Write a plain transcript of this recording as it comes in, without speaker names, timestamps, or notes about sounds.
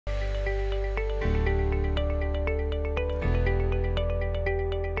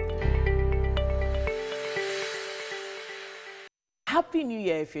Happy New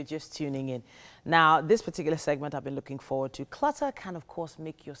Year if you're just tuning in. Now, this particular segment I've been looking forward to. Clutter can, of course,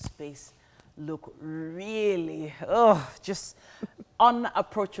 make your space look really, just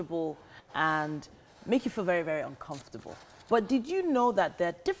unapproachable and make you feel very, very uncomfortable. But did you know that there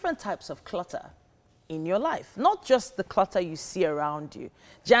are different types of clutter in your life? Not just the clutter you see around you.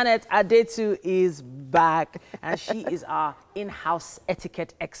 Janet Adetu is back, and she is our in-house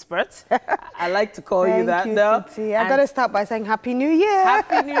etiquette expert. I like to call you that, though. Titi. I've got to start by saying Happy New Year.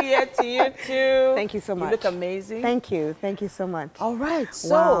 Happy New Year to you, too. Thank you so much. You look amazing. Thank you. Thank you so much. All right,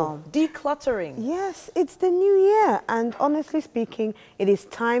 so decluttering. Yes, it's the new year, and honestly speaking, it is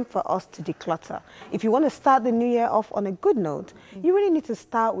time for us to declutter. If you want to start the new year off on a good note, you really need to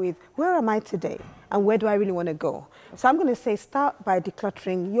start with, where am I today? And where do I really want to go? So I'm going to say start by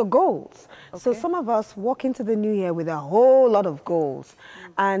decluttering your goals. So some of us walk into the new year with a whole lot of goals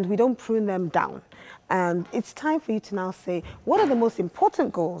and we don't prune them down. And it's time for you to now say, what are the most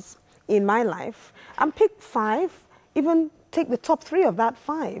important goals in my life? And pick 5, even take the top 3 of that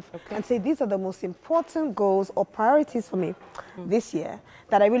 5 and say, these are the most important goals or priorities for me this year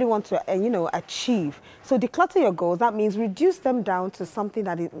that I really want to, achieve. So declutter your goals. That means reduce them down to something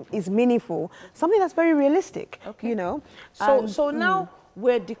that is meaningful, something that's very realistic, So now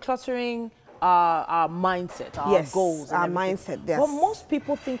we're decluttering our mindset, our goals. Our mindset, yes. But most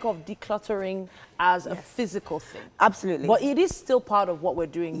people think of decluttering as a physical thing. Absolutely. But it is still part of what we're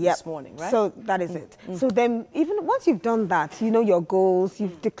doing this morning, right? So that is it. So then even once you've done that, you know your goals,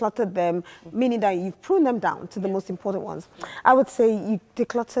 you've decluttered them, meaning that you've pruned them down to the most important ones. I would say you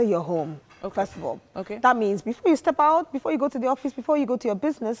declutter your home. First of all. That means before you step out, before you go to the office, before you go to your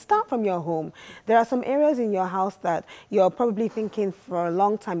business, start from your home. There are some areas in your house that you're probably thinking for a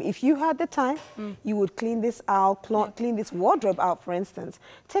long time. If you had the time, you would clean this out, clean this wardrobe out, for instance.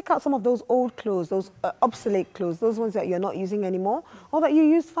 Take out some of those old clothes, those obsolete clothes, those ones that you're not using anymore, or that you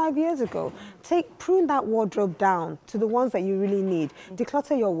used 5 years ago. Prune that wardrobe down to the ones that you really need.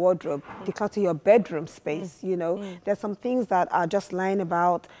 Declutter your wardrobe, declutter your bedroom space, There's some things that are just lying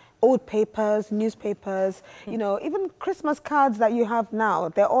about. Old papers, newspapers, even Christmas cards that you have now,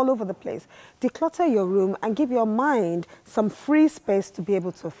 they're all over the place. Declutter your room and give your mind some free space to be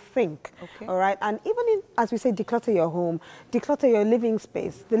able to think, all right? And even as we say, declutter your home, declutter your living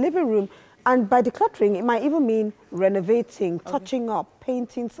space, the living room. And by decluttering, it might even mean renovating, touching up,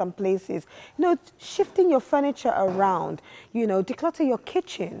 painting some places, shifting your furniture around, declutter your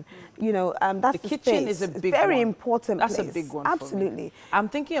kitchen, that's the kitchen space. is a big very one. important That's place. a big one. Absolutely. For me. I'm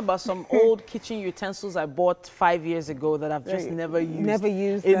thinking about some old kitchen utensils I bought 5 years ago that I've just never used. Never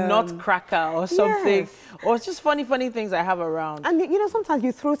used a nutcracker or something, or it's just funny things I have around. And sometimes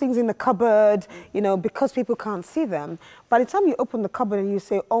you throw things in the cupboard, because people can't see them. By the time you open the cupboard and you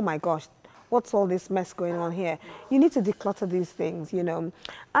say, oh my gosh, what's all this mess going on here? You need to declutter these things, And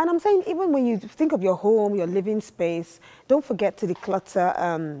I'm saying, even when you think of your home, your living space, don't forget to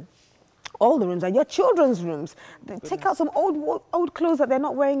declutter all the rooms and your children's rooms. Take out some old clothes that they're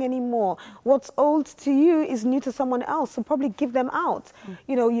not wearing anymore. What's old to you is new to someone else, so probably give them out.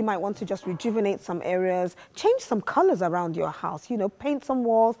 You might want to just rejuvenate some areas, change some colors around your house, paint some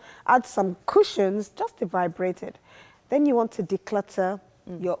walls, add some cushions just to vibrate it. Then you want to declutter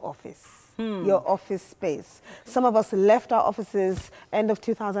your office. Your office space. Some of us left our offices end of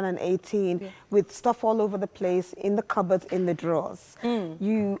 2018 with stuff all over the place, in the cupboards, in the drawers.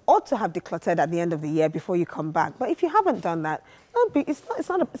 You ought to have decluttered at the end of the year before you come back. But if you haven't done that, it's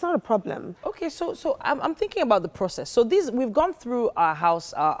not a problem. Okay, so I'm thinking about the process. So we've gone through our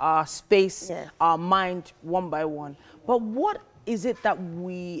house, our space, our mind one by one. But what is it that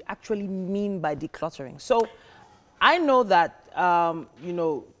we actually mean by decluttering? So I know that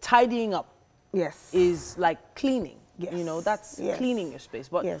tidying up is like cleaning. That's cleaning your space.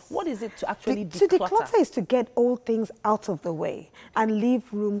 But what is it to actually declutter? To declutter is to get old things out of the way and leave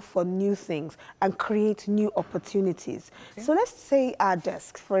room for new things and create new opportunities. So let's say our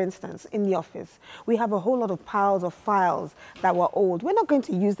desk, for instance, in the office, we have a whole lot of piles of files that were old. We're not going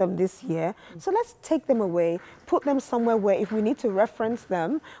to use them this year. So let's take them away, put them somewhere where if we need to reference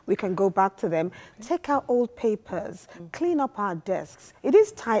them, we can go back to them. Take out old papers, clean up our desks. It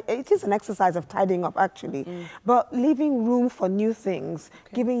is an exercise of tidying up, actually, but leaving room for new things,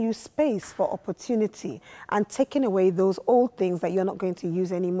 giving you space for opportunity, and taking away those old things that you're not going to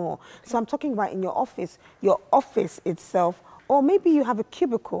use anymore. So I'm talking about in your office itself, or maybe you have a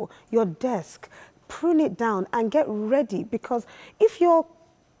cubicle, your desk. Prune it down and get ready, because if you're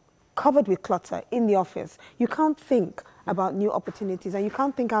covered with clutter in the office, you can't think about new opportunities and you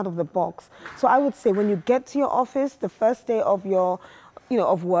can't think out of the box. So I would say when you get to your office, the first day of your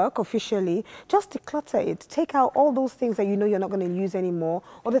of work officially, just declutter it. Take out all those things that you know you're not going to use anymore,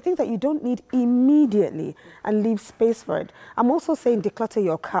 or the things that you don't need immediately, and leave space for it. I'm also saying declutter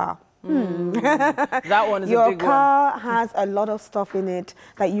your car. That one is a big one. Your car has a lot of stuff in it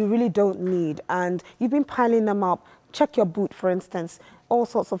that you really don't need, and you've been piling them up. Check your boot, for instance. All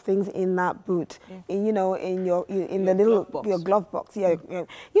sorts of things in that boot, in the little glove box. You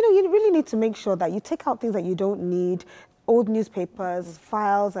really need to make sure that you take out things that you don't need, old newspapers,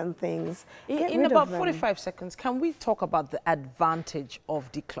 files, and things. In about 45 seconds, can we talk about the advantage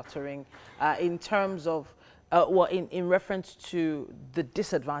of decluttering in terms of, in reference to the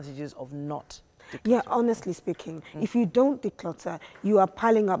disadvantages of not decluttering? Yeah, honestly speaking, if you don't declutter, you are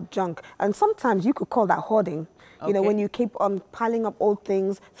piling up junk. And sometimes you could call that hoarding. You know, when you keep on piling up old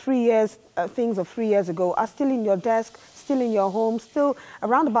things, things of 3 years ago are still in your desk, still in your home, still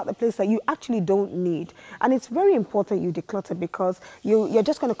around about the place that you actually don't need. And it's very important you declutter, because you're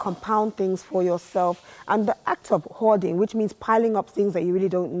just going to compound things for yourself. And the act of hoarding, which means piling up things that you really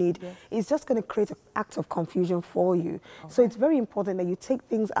don't need, is just going to create an act of confusion for you. So it's very important that you take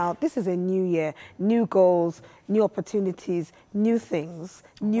things out. This is a new year, new goals, new opportunities, new things,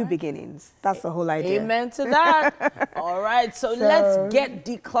 new beginnings. That's the whole idea. Amen to that. All right, so let's get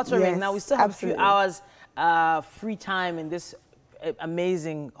decluttering. Yes, now, we still have a few hours free time in this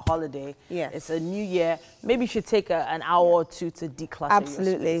amazing holiday. Yes. It's a new year. Maybe you should take an hour or two to declutter.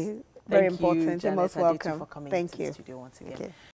 Absolutely. Your space. Very Thank important. you, You're most welcome welcome. for coming Thank into you. the studio once again. Okay.